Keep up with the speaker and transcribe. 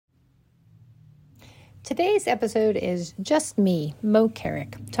Today's episode is just me, Mo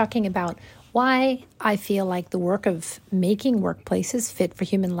Carrick, talking about why I feel like the work of making workplaces fit for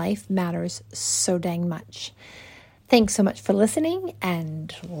human life matters so dang much. Thanks so much for listening,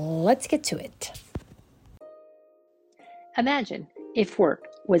 and let's get to it. Imagine if work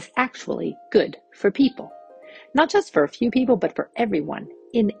was actually good for people. Not just for a few people, but for everyone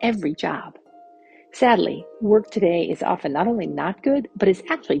in every job. Sadly, work today is often not only not good, but is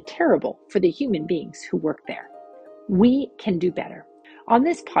actually terrible for the human beings who work there. We can do better. On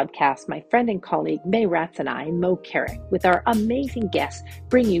this podcast, my friend and colleague May Ratz and I, Mo Carrick, with our amazing guests,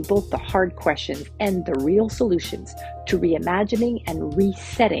 bring you both the hard questions and the real solutions to reimagining and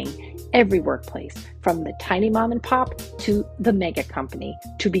resetting every workplace, from the tiny mom and pop to the mega company,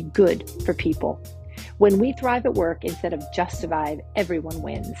 to be good for people. When we thrive at work instead of just survive, everyone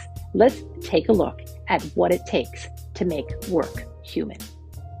wins. Let's take a look at what it takes to make work human.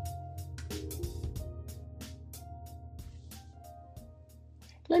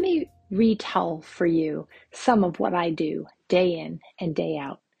 Let me retell for you some of what I do day in and day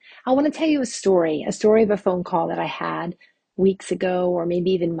out. I want to tell you a story of a phone call that I had weeks ago or maybe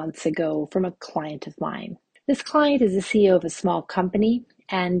even months ago from a client of mine. This client is the CEO of a small company,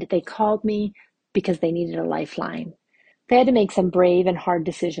 and they called me because they needed a lifeline. They had to make some brave and hard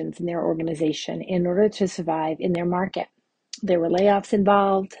decisions in their organization in order to survive in their market. There were layoffs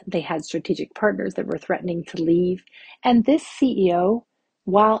involved. They had strategic partners that were threatening to leave. And this CEO,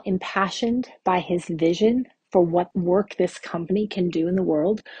 while impassioned by his vision for what work this company can do in the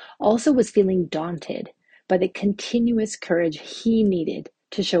world, also was feeling daunted by the continuous courage he needed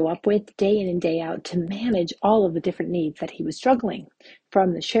to show up with day in and day out to manage all of the different needs that he was struggling,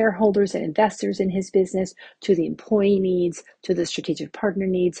 from the shareholders and investors in his business to the employee needs to the strategic partner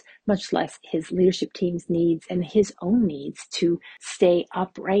needs, much less his leadership team's needs and his own needs to stay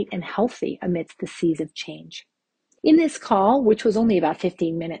upright and healthy amidst the seas of change. In this call, which was only about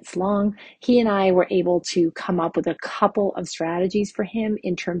 15 minutes long, he and I were able to come up with a couple of strategies for him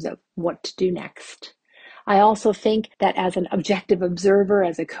in terms of what to do next. I also think that as an objective observer,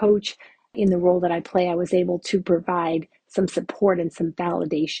 as a coach, in the role that I play, I was able to provide some support and some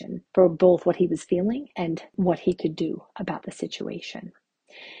validation for both what he was feeling and what he could do about the situation.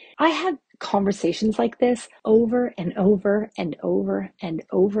 I had conversations like this over and over and over and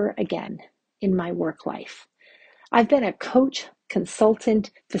over again in my work life. I've been a coach,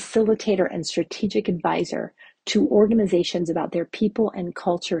 consultant, facilitator, and strategic advisor to organizations about their people and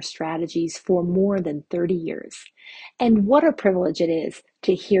culture strategies for more than 30 years. And what a privilege it is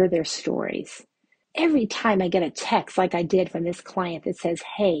to hear their stories. Every time I get a text like I did from this client that says,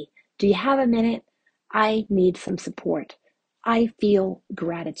 "Hey, do you have a minute? I need some support." I feel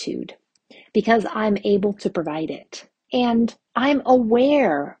gratitude because I'm able to provide it. And I'm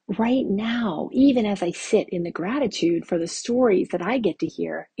aware right now, even as I sit in the gratitude for the stories that I get to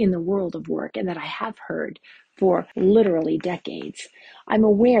hear in the world of work and that I have heard for literally decades, I'm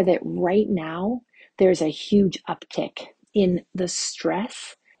aware that right now there's a huge uptick in the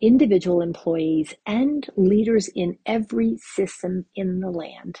stress individual employees and leaders in every system in the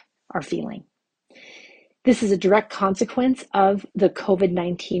land are feeling. This is a direct consequence of the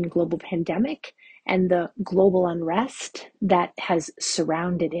COVID-19 global pandemic and the global unrest that has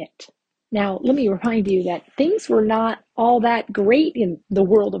surrounded it. Now, let me remind you that things were not all that great in the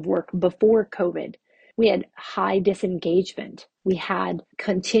world of work before COVID. We had high disengagement. We had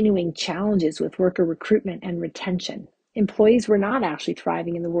continuing challenges with worker recruitment and retention. Employees were not actually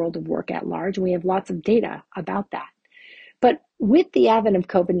thriving in the world of work at large, and we have lots of data about that. But with the advent of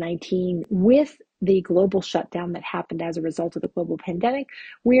COVID-19, with the global shutdown that happened as a result of the global pandemic,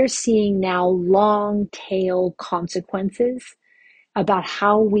 we're seeing now long tail consequences about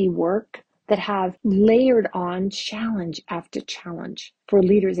how we work that have layered on challenge after challenge for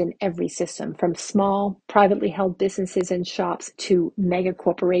leaders in every system, from small privately held businesses and shops to mega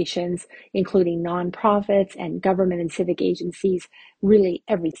corporations, including nonprofits and government and civic agencies. Really,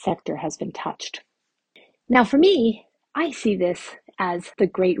 every sector has been touched. Now, for me, I see this as the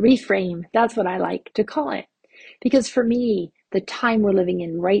great reframe. That's what I like to call it. Because for me, the time we're living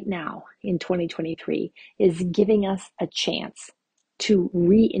in right now in 2023 is giving us a chance to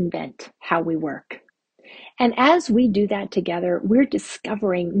reinvent how we work. And as we do that together, we're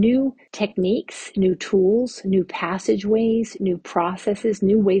discovering new techniques, new tools, new passageways, new processes,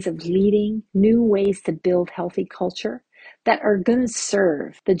 new ways of leading, new ways to build healthy culture that are going to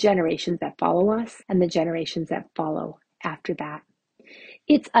serve the generations that follow us and the generations that follow after that.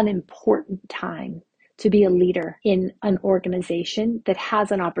 It's an important time to be a leader in an organization that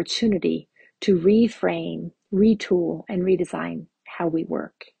has an opportunity to reframe, retool, and redesign how we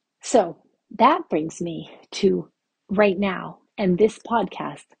work. So That brings me to right now and this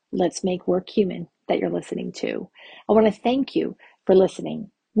podcast, Let's Make Work Human, that you're listening to. I want to thank you for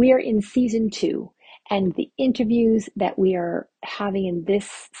listening. We are in season 2, and the interviews that we are having in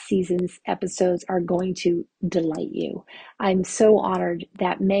this season's episodes are going to delight you. I'm so honored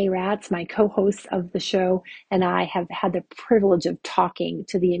that May Ratz, my co-host of the show, and I have had the privilege of talking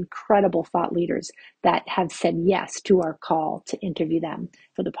to the incredible thought leaders that have said yes to our call to interview them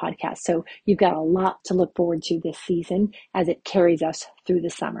for the podcast. So you've got a lot to look forward to this season as it carries us through the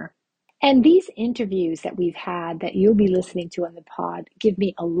summer. And these interviews that we've had that you'll be listening to on the pod give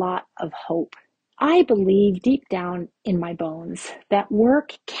me a lot of hope. I believe deep down in my bones that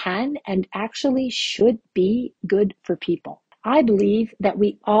work can and actually should be good for people. I believe that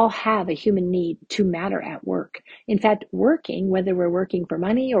we all have a human need to matter at work. In fact, working, whether we're working for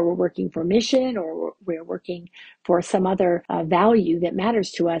money or we're working for mission or we're working for some other value that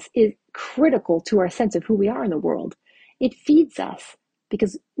matters to us, is critical to our sense of who we are in the world. It feeds us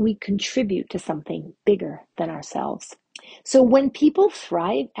because we contribute to something bigger than ourselves. So when people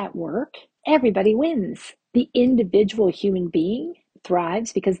thrive at work, everybody wins. The individual human being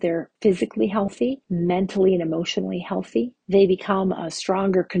thrives because they're physically healthy, mentally and emotionally healthy. They become a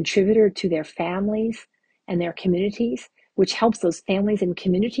stronger contributor to their families and their communities, which helps those families and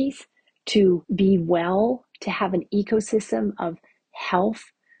communities to be well, to have an ecosystem of health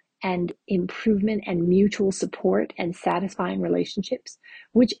and improvement and mutual support and satisfying relationships,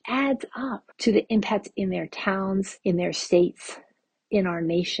 which adds up to the impact in their towns, in their states, in our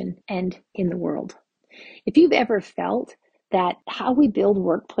nation, and in the world. If you've ever felt that how we build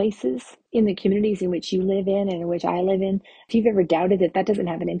workplaces in the communities in which you live in and in which I live in, if you've ever doubted that that doesn't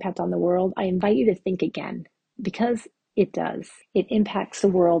have an impact on the world, I invite you to think again, because it does. It impacts the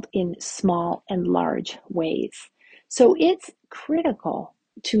world in small and large ways. So it's critical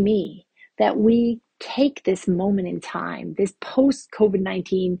to me that we take this moment in time, this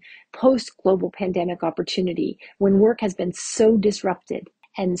post-COVID-19, post-global pandemic opportunity, when work has been so disrupted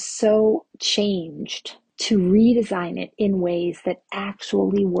and so changed, to redesign it in ways that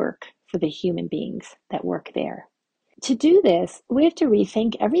actually work for the human beings that work there. To do this, we have to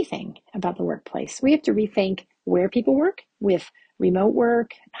rethink everything about the workplace. We have to rethink where people work with remote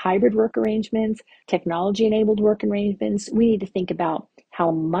work, hybrid work arrangements, technology-enabled work arrangements. We need to think about how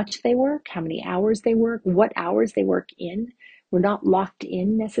much they work, how many hours they work, what hours they work in. We're not locked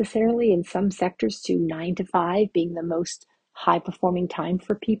in necessarily in some sectors to 9 to 5 being the most high-performing time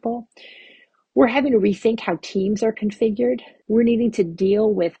for people. We're having to rethink how teams are configured. We're needing to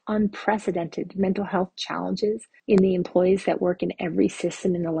deal with unprecedented mental health challenges in the employees that work in every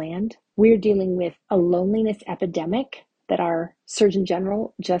system in the land. We're dealing with a loneliness epidemic that our Surgeon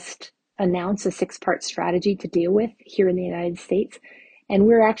General just announced a 6-part strategy to deal with here in the United States. And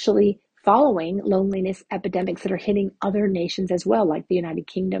we're actually following loneliness epidemics that are hitting other nations as well, like the United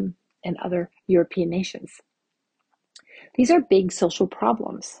Kingdom and other European nations. These are big social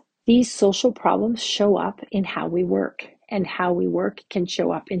problems. These social problems show up in how we work, and how we work can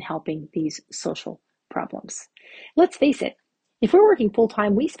show up in helping these social problems. Let's face it, if we're working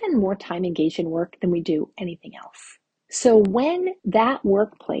full-time, we spend more time engaged in work than we do anything else. So when that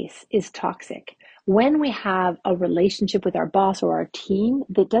workplace is toxic, when we have a relationship with our boss or our team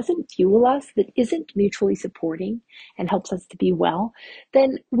that doesn't fuel us, that isn't mutually supporting and helps us to be well,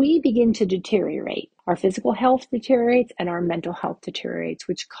 then we begin to deteriorate. Our physical health deteriorates and our mental health deteriorates,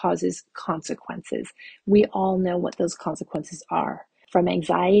 which causes consequences. We all know what those consequences are, from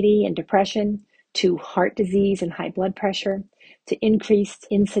anxiety and depression to heart disease and high blood pressure, to increased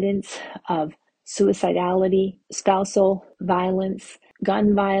incidence of suicidality, spousal violence,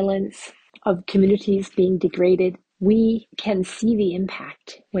 gun violence, of communities being degraded. We can see the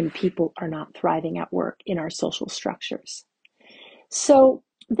impact when people are not thriving at work in our social structures. So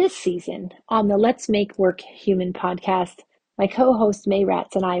this season on the Let's Make Work Human podcast, my co-host May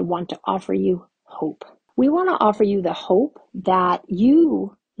Ratz and I want to offer you hope. We want to offer you the hope that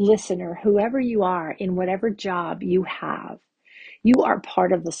you, listener, whoever you are, in whatever job you have, you are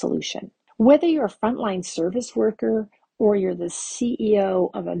part of the solution. Whether you're a frontline service worker or you're the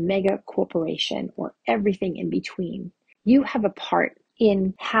CEO of a mega corporation or everything in between, you have a part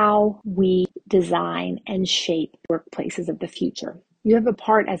in how we design and shape workplaces of the future. You have a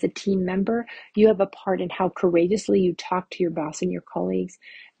part as a team member. You have a part in how courageously you talk to your boss and your colleagues.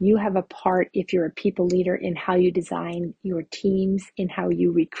 You have a part, if you're a people leader, in how you design your teams, in how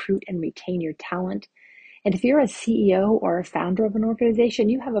you recruit and retain your talent. And if you're a CEO or a founder of an organization,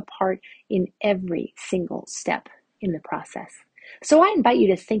 you have a part in every single step in the process. So I invite you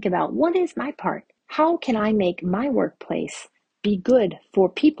to think about, what is my part? How can I make my workplace be good for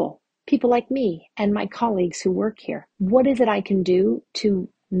people people like me and my colleagues who work here. What is it I can do to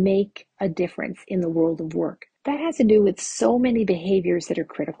make a difference in the world of work? That has to do with so many behaviors that are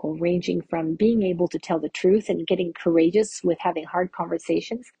critical, ranging from being able to tell the truth and getting courageous with having hard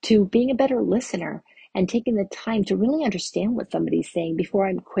conversations to being a better listener and taking the time to really understand what somebody's saying before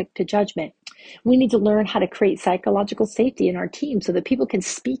I'm quick to judgment. We need to learn how to create psychological safety in our team so that people can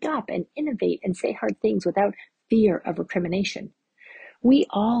speak up and innovate and say hard things without fear of recrimination. We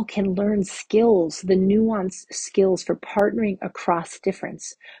all can learn skills, the nuanced skills for partnering across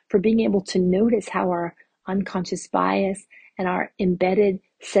difference, for being able to notice how our unconscious bias and our embedded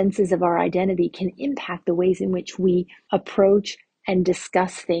senses of our identity can impact the ways in which we approach and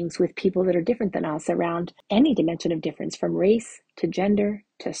discuss things with people that are different than us around any dimension of difference, from race to gender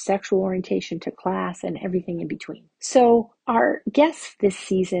to sexual orientation to class and everything in between. So our guests this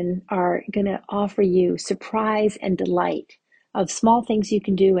season are going to offer you surprise and delight of small things you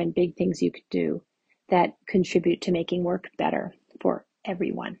can do and big things you could do that contribute to making work better for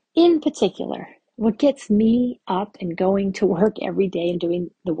everyone. In particular, what gets me up and going to work every day and doing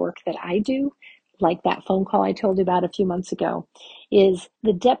the work that I do, like that phone call I told you about a few months ago, is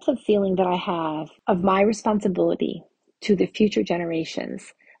the depth of feeling that I have of my responsibility to the future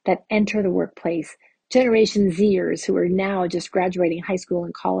generations that enter the workplace, Generation Zers who are now just graduating high school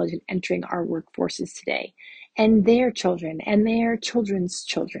and college and entering our workforces today, and their children and their children's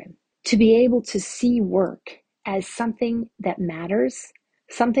children, to be able to see work as something that matters,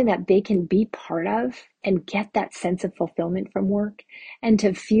 something that they can be part of and get that sense of fulfillment from work, and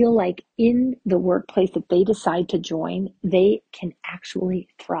to feel like in the workplace that they decide to join, they can actually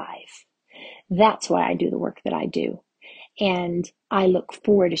thrive. That's why I do the work that I do. And I look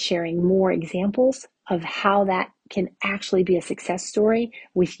forward to sharing more examples of how that can actually be a success story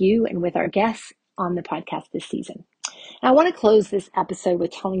with you and with our guests on the podcast this season. I want to close this episode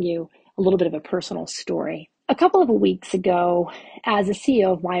with telling you a little bit of a personal story. A couple of weeks ago, as a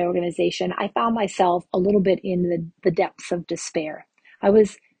CEO of my organization, I found myself a little bit in the depths of despair. I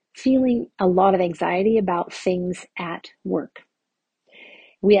was feeling a lot of anxiety about things at work.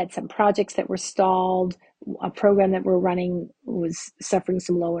 We had some projects that were stalled. A program that we're running was suffering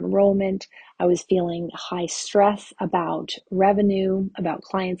some low enrollment. I was feeling high stress about revenue, about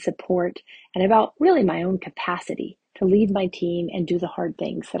client support, and about really my own capacity to lead my team and do the hard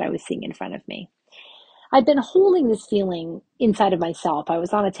things that I was seeing in front of me. I've been holding this feeling inside of myself. I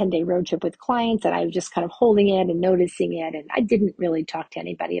was on a 10-day road trip with clients and I was just kind of holding it and noticing it. And I didn't really talk to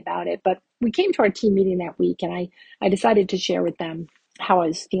anybody about it, but we came to our team meeting that week and I decided to share with them how I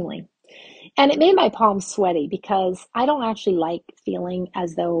was feeling. And it made my palms sweaty because I don't actually like feeling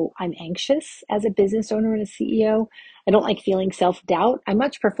as though I'm anxious as a business owner and a CEO. I don't like feeling self-doubt. I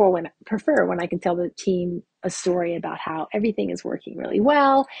much prefer when I can tell the team a story about how everything is working really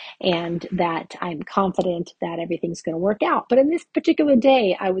well and that I'm confident that everything's going to work out. But in this particular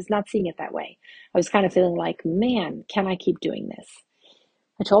day, I was not seeing it that way. I was kind of feeling like, man, can I keep doing this?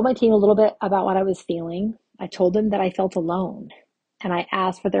 I told my team a little bit about what I was feeling. I told them that I felt alone, and I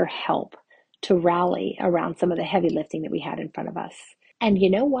asked for their help to rally around some of the heavy lifting that we had in front of us. And you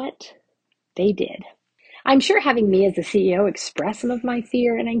know what? They did. I'm sure having me as the CEO express some of my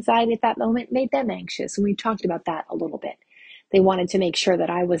fear and anxiety at that moment made them anxious, and we talked about that a little bit. They wanted to make sure that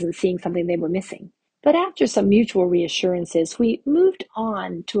I wasn't seeing something they were missing. But after some mutual reassurances, we moved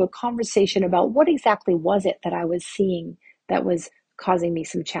on to a conversation about what exactly was it that I was seeing that was causing me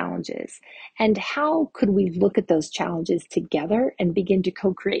some challenges, and how could we look at those challenges together and begin to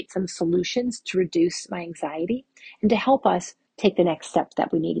co-create some solutions to reduce my anxiety and to help us take the next step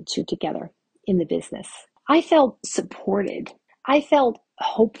that we needed to together in the business. I felt supported. I felt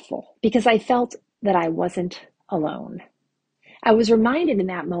hopeful because I felt that I wasn't alone. I was reminded in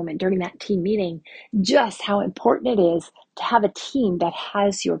that moment during that team meeting just how important it is to have a team that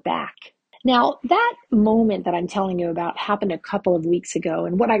has your back. Now, that moment that I'm telling you about happened a couple of weeks ago,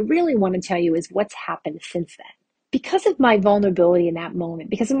 and what I really want to tell you is what's happened since then. Because of my vulnerability in that moment,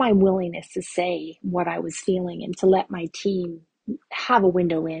 because of my willingness to say what I was feeling and to let my team have a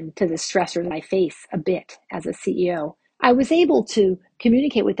window into the stressor that I face a bit as a CEO, I was able to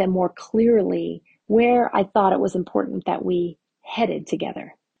communicate with them more clearly where I thought it was important that we headed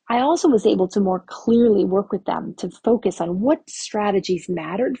together. I also was able to more clearly work with them to focus on what strategies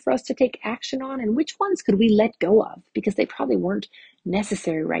mattered for us to take action on and which ones could we let go of because they probably weren't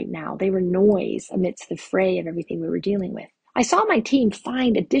necessary right now. They were noise amidst the fray of everything we were dealing with. I saw my team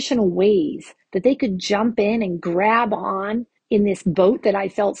find additional ways that they could jump in and grab on in this boat that I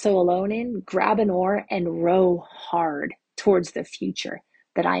felt so alone in, grab an oar and row hard towards the future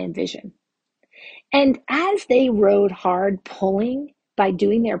that I envision. And as they rowed hard, pulling by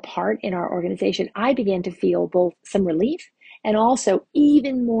doing their part in our organization, I began to feel both some relief and also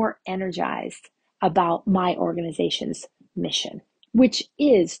even more energized about my organization's mission, which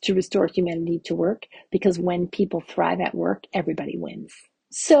is to restore humanity to work, because when people thrive at work, everybody wins.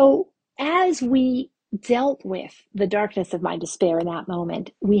 So as we dealt with the darkness of my despair in that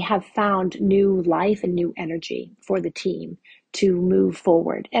moment, we have found new life and new energy for the team to move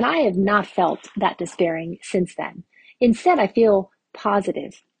forward. And I have not felt that despairing since then. Instead, I feel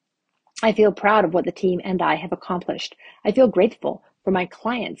positive. I feel proud of what the team and I have accomplished. I feel grateful for my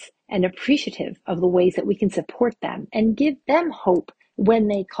clients and appreciative of the ways that we can support them and give them hope when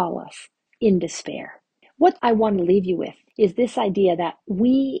they call us in despair. What I want to leave you with is this idea that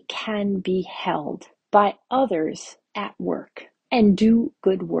we can be held by others at work and do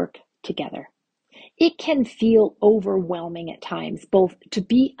good work together. It can feel overwhelming at times, both to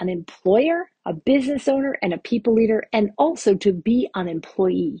be an employer, a business owner, and a people leader, and also to be an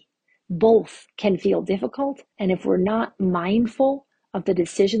employee. Both can feel difficult, and if we're not mindful of the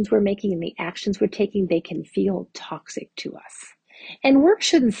decisions we're making and the actions we're taking, they can feel toxic to us. And work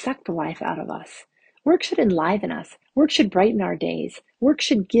shouldn't suck the life out of us. Work should enliven us. Work should brighten our days. Work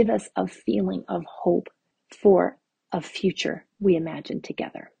should give us a feeling of hope for a future we imagine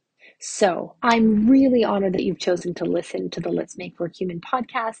together. So I'm really honored that you've chosen to listen to the Let's Make Work Human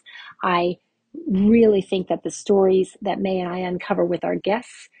podcast. I really think that the stories that May and I uncover with our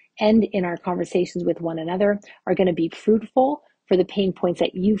guests and in our conversations with one another are going to be fruitful for the pain points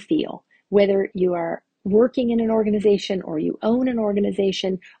that you feel, whether you are working in an organization or you own an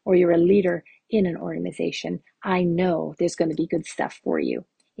organization or you're a leader in an organization. I know there's going to be good stuff for you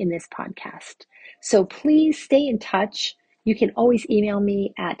in this podcast. So please stay in touch. You can always email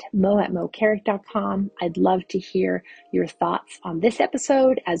me at mo@mocarrick.com. I'd love to hear your thoughts on this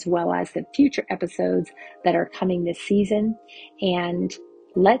episode as well as the future episodes that are coming this season. And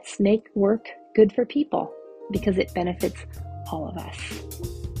let's make work good for people because it benefits all of us.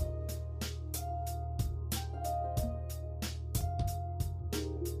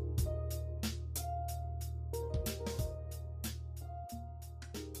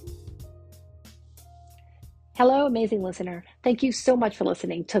 Hello, amazing listener. Thank you so much for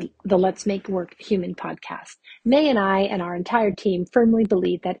listening to the Let's Make Work Human podcast. May and I and our entire team firmly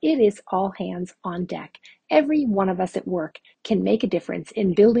believe that it is all hands on deck. Every one of us at work can make a difference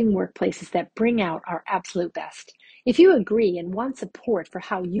in building workplaces that bring out our absolute best. If you agree and want support for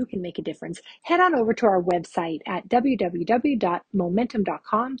how you can make a difference, head on over to our website at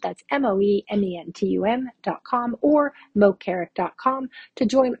www.momentum.com. That's momentum.com or mocarrick.com to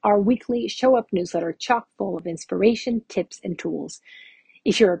join our weekly Show Up newsletter chock full of inspiration, tips, and tools.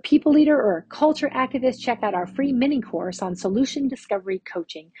 If you're a people leader or a culture activist, check out our free mini course on solution discovery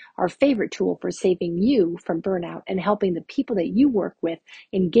coaching, our favorite tool for saving you from burnout and helping the people that you work with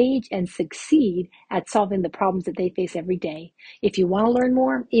engage and succeed at solving the problems that they face every day. If you want to learn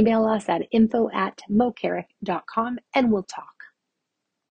more, email us at info@mocarrick.com and we'll talk.